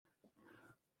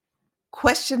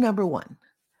Question number one,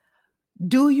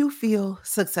 do you feel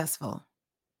successful?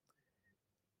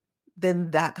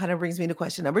 Then that kind of brings me to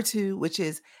question number two, which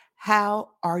is how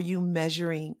are you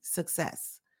measuring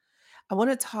success? I want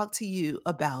to talk to you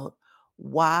about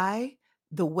why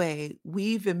the way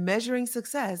we've been measuring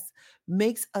success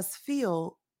makes us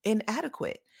feel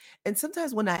inadequate. And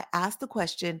sometimes when I ask the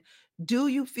question, do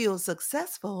you feel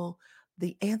successful?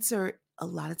 The answer a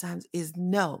lot of times is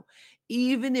no.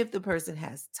 Even if the person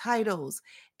has titles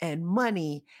and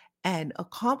money and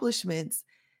accomplishments,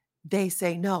 they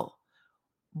say no.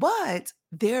 But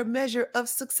their measure of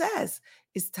success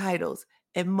is titles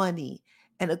and money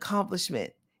and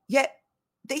accomplishment. Yet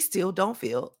they still don't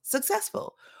feel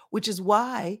successful, which is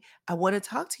why I want to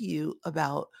talk to you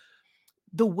about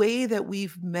the way that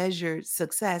we've measured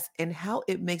success and how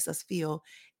it makes us feel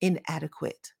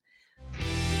inadequate.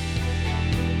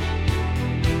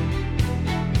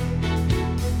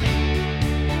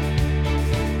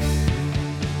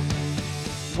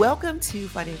 Welcome to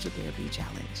Financial Therapy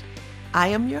Challenge. I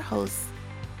am your host,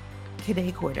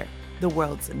 Kine, the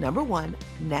world's #1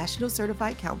 national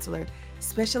certified counselor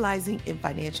specializing in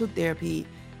financial therapy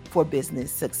for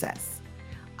business success.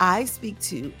 I speak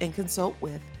to and consult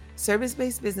with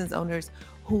service-based business owners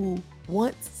who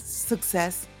want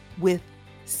success with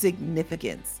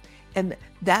significance. And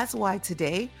that's why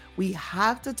today we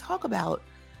have to talk about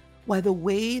why the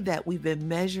way that we've been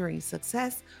measuring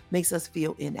success makes us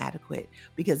feel inadequate,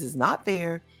 because it's not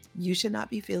fair. You should not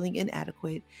be feeling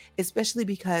inadequate, especially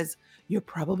because you're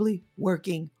probably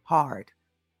working hard.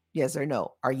 Yes or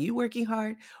no? Are you working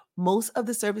hard? Most of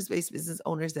the service based business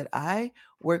owners that I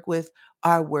work with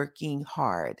are working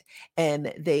hard,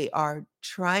 and they are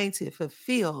trying to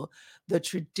fulfill the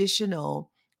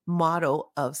traditional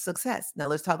model of success. Now,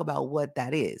 let's talk about what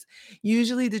that is.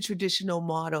 Usually, the traditional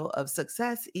model of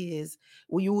success is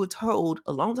when you were told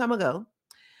a long time ago,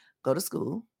 go to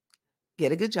school,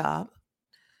 get a good job,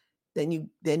 then you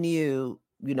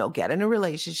get in a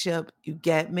relationship, you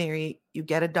get married, you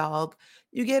get a dog,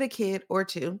 you get a kid or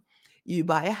two, you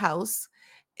buy a house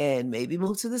and maybe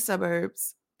move to the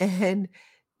suburbs, and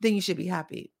then you should be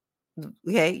happy.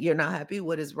 Okay, you're not happy.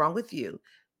 What is wrong with you?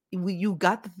 You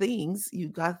got the things, you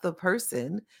got the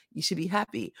person, you should be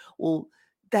happy. Well,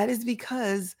 that is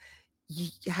because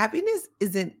happiness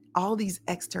isn't all these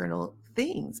external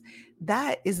things.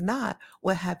 That is not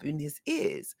what happiness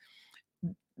is.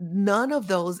 None of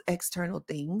those external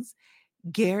things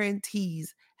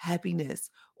guarantees happiness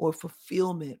or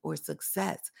fulfillment or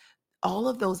success. All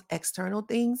of those external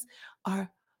things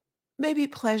are maybe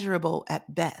pleasurable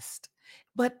at best.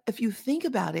 But if you think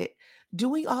about it,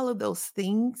 doing all of those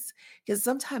things can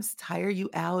sometimes tire you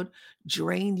out,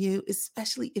 drain you,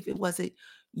 especially if it wasn't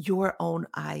your own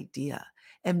idea.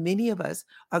 And many of us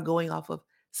are going off of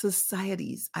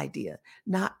society's idea,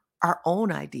 not our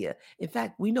own idea. In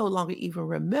fact, we no longer even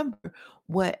remember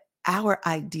what our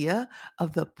idea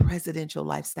of the presidential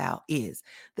lifestyle is,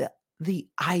 the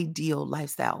ideal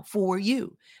lifestyle for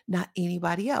you, not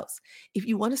anybody else. If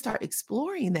you want to start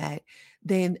exploring that,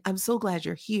 then I'm so glad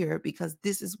you're here, because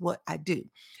this is what I do.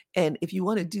 And if you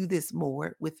want to do this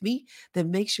more with me,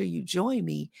 then make sure you join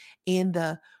me in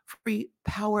the free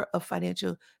Power of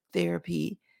Financial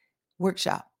Therapy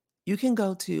workshop. You can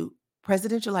go to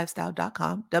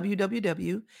presidentiallifestyle.com,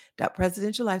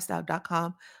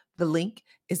 www.presidentiallifestyle.com. The link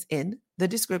is in the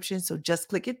description. So just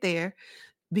click it there,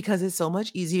 because it's so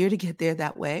much easier to get there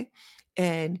that way.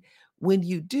 And when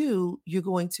you do, you're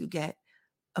going to get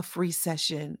a free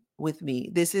session with me.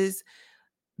 This is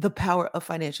the Power of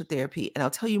Financial Therapy, and I'll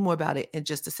tell you more about it in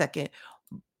just a second.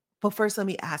 But first, let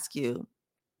me ask you,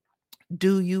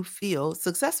 do you feel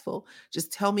successful?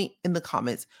 Just tell me in the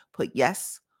comments, put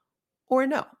yes or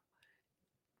no.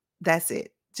 That's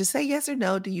it. Just say yes or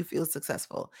no. Do you feel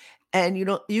successful? And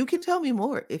you can tell me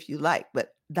more if you like,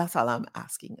 but that's all I'm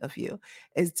asking of you,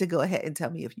 is to go ahead and tell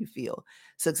me if you feel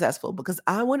successful, because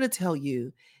I want to tell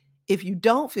you, if you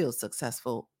don't feel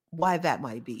successful, why that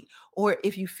might be, or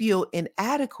if you feel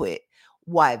inadequate,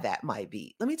 why that might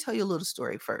be. Let me tell you a little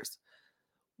story first.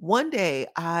 One day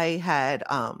I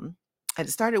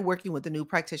started working with a new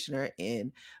practitioner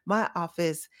in my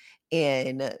office,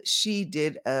 and she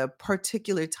did a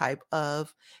particular type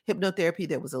of hypnotherapy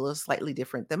that was a little slightly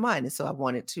different than mine. And so I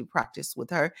wanted to practice with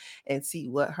her and see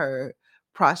what her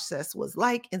process was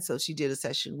like. And so she did a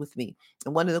session with me.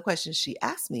 And one of the questions she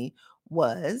asked me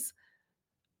was,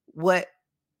 what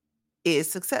is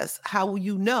success? How will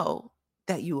you know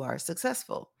that you are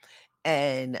successful?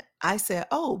 And I said,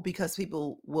 oh, because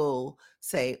people will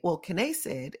say, well, Kane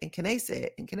said, and Kane said,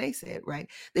 and Kane said, right?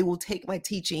 They will take my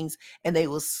teachings and they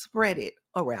will spread it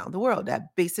around the world.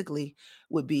 That basically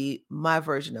would be my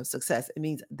version of success. It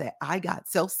means that I got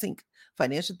self sync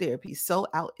financial therapy so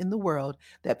out in the world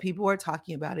that people are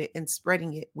talking about it and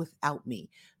spreading it without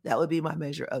me. That would be my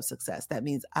measure of success. That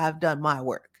means I've done my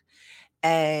work.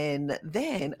 And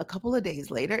then a couple of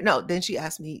days later, no, then she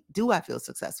asked me, do I feel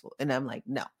successful? And I'm like,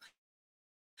 no,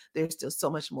 there's still so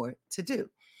much more to do.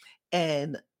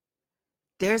 And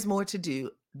there's more to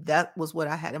do. That was what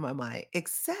I had in my mind,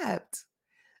 except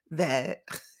that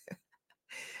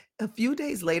a few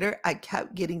days later, I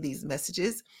kept getting these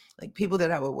messages, like people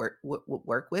that I would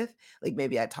work with. Like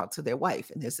maybe I talked to their wife,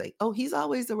 and they say, "Oh, he's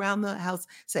always around the house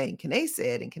saying Kane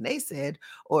said and Kane said,"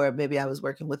 or maybe I was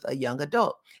working with a young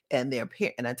adult, and their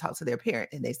parent, and I talked to their parent,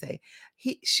 and they say,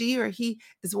 she, or he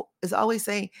is always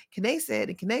saying Kane said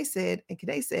and Kane said and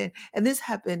Kane said," and this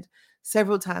happened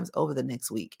several times over the next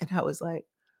week, and I was like,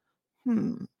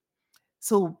 hmm.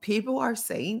 So people are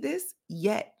saying this,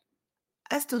 yet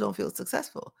I still don't feel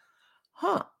successful.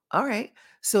 Huh. All right.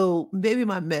 So maybe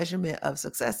my measurement of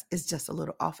success is just a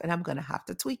little off and I'm going to have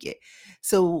to tweak it.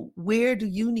 So, where do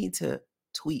you need to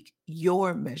tweak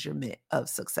your measurement of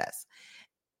success?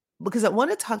 Because I want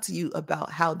to talk to you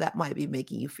about how that might be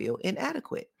making you feel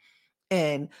inadequate.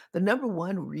 And the number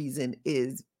one reason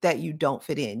is that you don't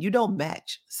fit in. You don't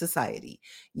match society.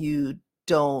 You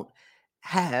don't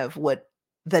have what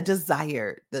the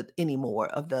desire that anymore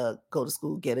of the go to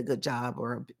school, get a good job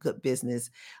or a good business,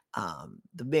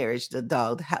 the marriage, the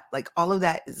dog, like all of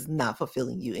that is not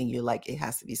fulfilling you. And you're like, it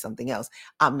has to be something else.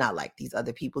 I'm not like these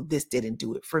other people. This didn't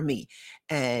do it for me.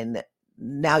 And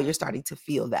now you're starting to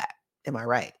feel that. Am I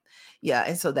right? Yeah,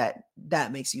 and so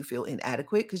that makes you feel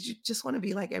inadequate because you just want to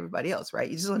be like everybody else, right?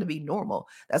 You just want to be normal.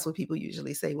 That's what people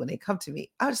usually say when they come to me.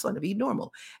 I just want to be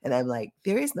normal. And I'm like,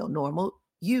 there is no normal.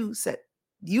 You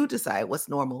decide what's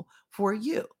normal for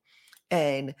you.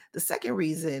 And the second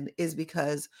reason is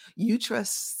because you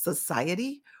trust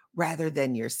society rather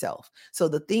than yourself. So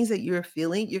the things that you're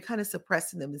feeling, you're kind of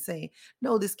suppressing them and saying,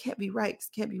 no, this can't be right. This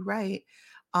can't be right.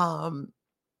 Um,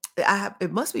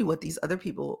 it must be what these other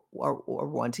people are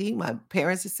wanting. My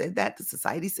parents have said that. The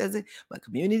society says it. My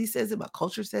community says it. My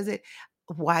culture says it.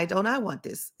 Why don't I want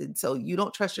this? And so you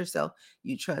don't trust yourself.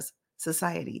 You trust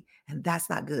society. And that's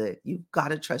not good. You've got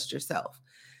to trust yourself.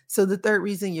 So the third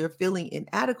reason you're feeling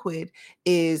inadequate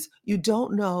is you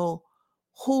don't know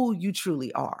who you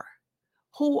truly are.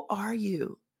 Who are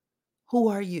you? Who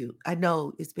are you? I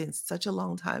know it's been such a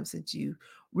long time since you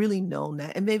really known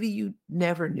that. And maybe you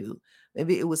never knew.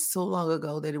 Maybe it was so long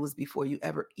ago that it was before you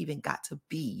ever even got to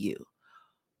be you.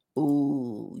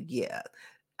 Ooh, yeah.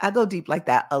 I go deep like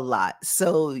that a lot.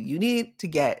 So you need to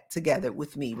get together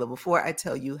with me. But before I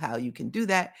tell you how you can do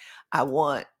that, I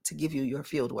want to give you your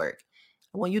field work.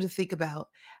 I want you to think about,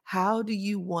 how do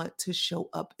you want to show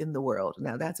up in the world?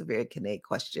 Now, that's a very Kinetic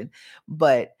question,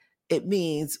 but it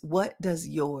means, what does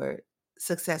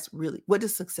success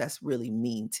really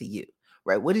mean to you?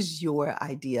 Right? What is your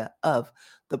idea of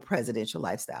the presidential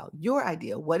lifestyle? Your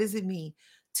idea, what does it mean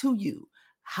to you?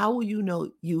 How will you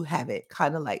know you have it?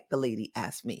 Kind of like the lady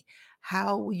asked me.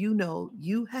 How will you know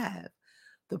you have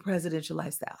the presidential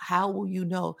lifestyle? How will you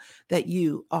know that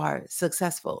you are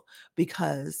successful?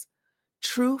 Because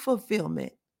true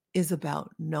fulfillment is about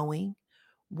knowing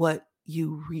what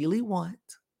you really want,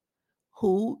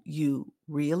 who you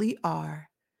really are,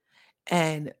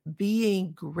 and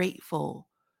being grateful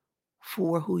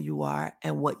for who you are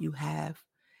and what you have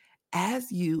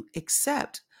as you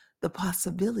accept the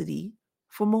possibility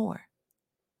for more.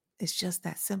 It's just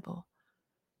that simple.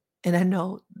 And I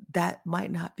know that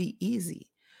might not be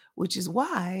easy, which is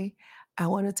why I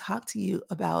want to talk to you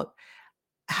about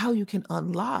how you can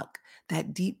unlock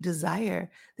that deep desire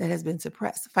that has been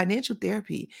suppressed. Financial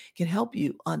therapy can help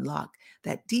you unlock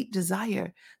that deep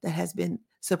desire that has been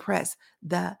suppressed,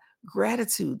 the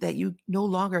gratitude that you no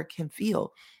longer can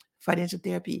feel. Financial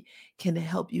therapy can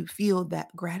help you feel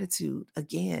that gratitude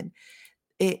again.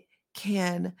 It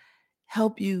can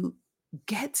help you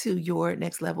get to your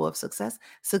next level of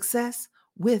success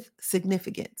with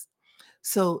significance.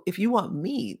 So if you want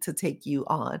me to take you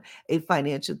on a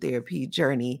financial therapy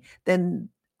journey, then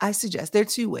I suggest there are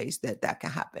two ways that that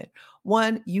can happen.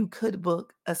 One, you could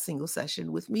book a single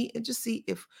session with me and just see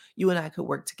if you and I could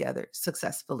work together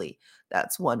successfully.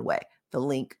 That's one way. The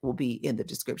link will be in the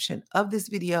description of this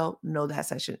video. No, that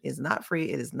session is not free.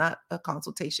 It is not a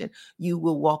consultation. You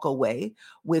will walk away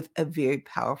with a very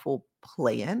powerful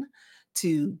plan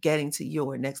to getting to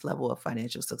your next level of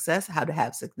financial success, how to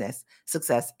have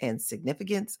success and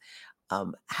significance.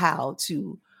 how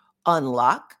to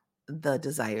unlock the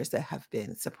desires that have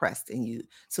been suppressed in you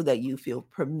so that you feel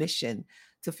permission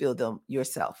to feel them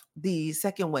yourself. The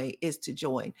second way is to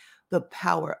join the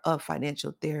Power of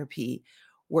Financial Therapy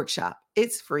workshop.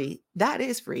 It's free. That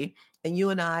is free. And you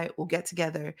and I will get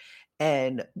together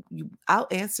and I'll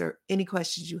answer any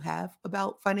questions you have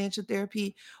about financial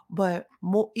therapy. But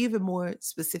even more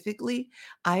specifically,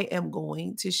 I am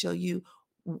going to show you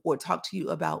or talk to you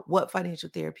about what financial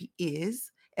therapy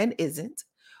is and isn't,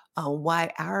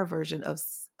 why our version of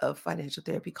financial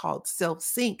therapy called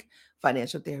self-sync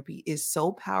financial therapy is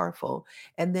so powerful.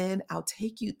 And then I'll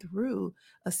take you through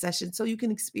a session so you can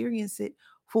experience it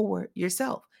for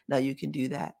yourself. Now, you can do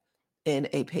that in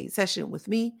a paid session with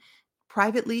me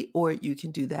privately, or you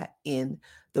can do that in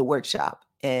the workshop.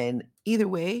 And either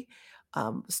way,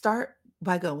 start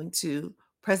by going to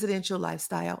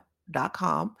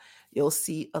presidentiallifestyle.com. You'll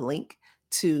see a link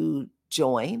to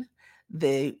join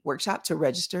the workshop, to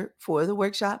register for the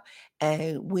workshop.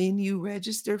 And when you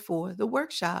register for the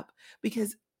workshop,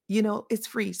 because it's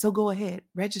free, so go ahead,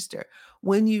 register.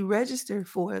 When you register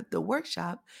for the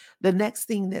workshop, the next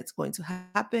thing that's going to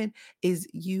happen is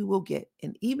you will get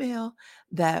an email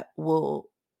that will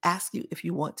ask you if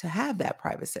you want to have that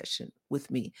private session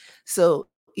with me. So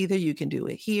either you can do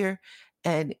it here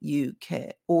and you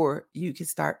can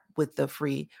start with the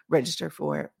free, register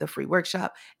for the free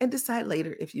workshop and decide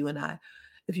later if you want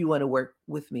to work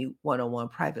with me one-on-one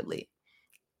privately.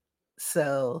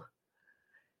 So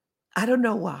I don't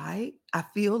know why. I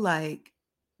feel like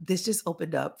this just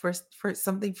opened up for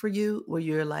something for you where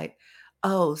you're like,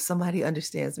 oh, somebody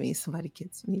understands me, somebody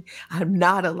gets me. I'm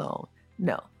not alone.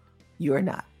 No, you're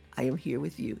not. I am here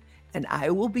with you. And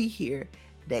I will be here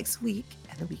next week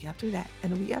and the week after that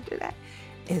and the week after that,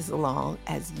 as long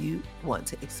as you want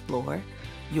to explore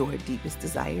your deepest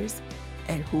desires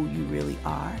and who you really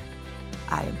are.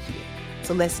 I am here.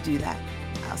 So let's do that.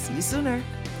 I'll see you sooner.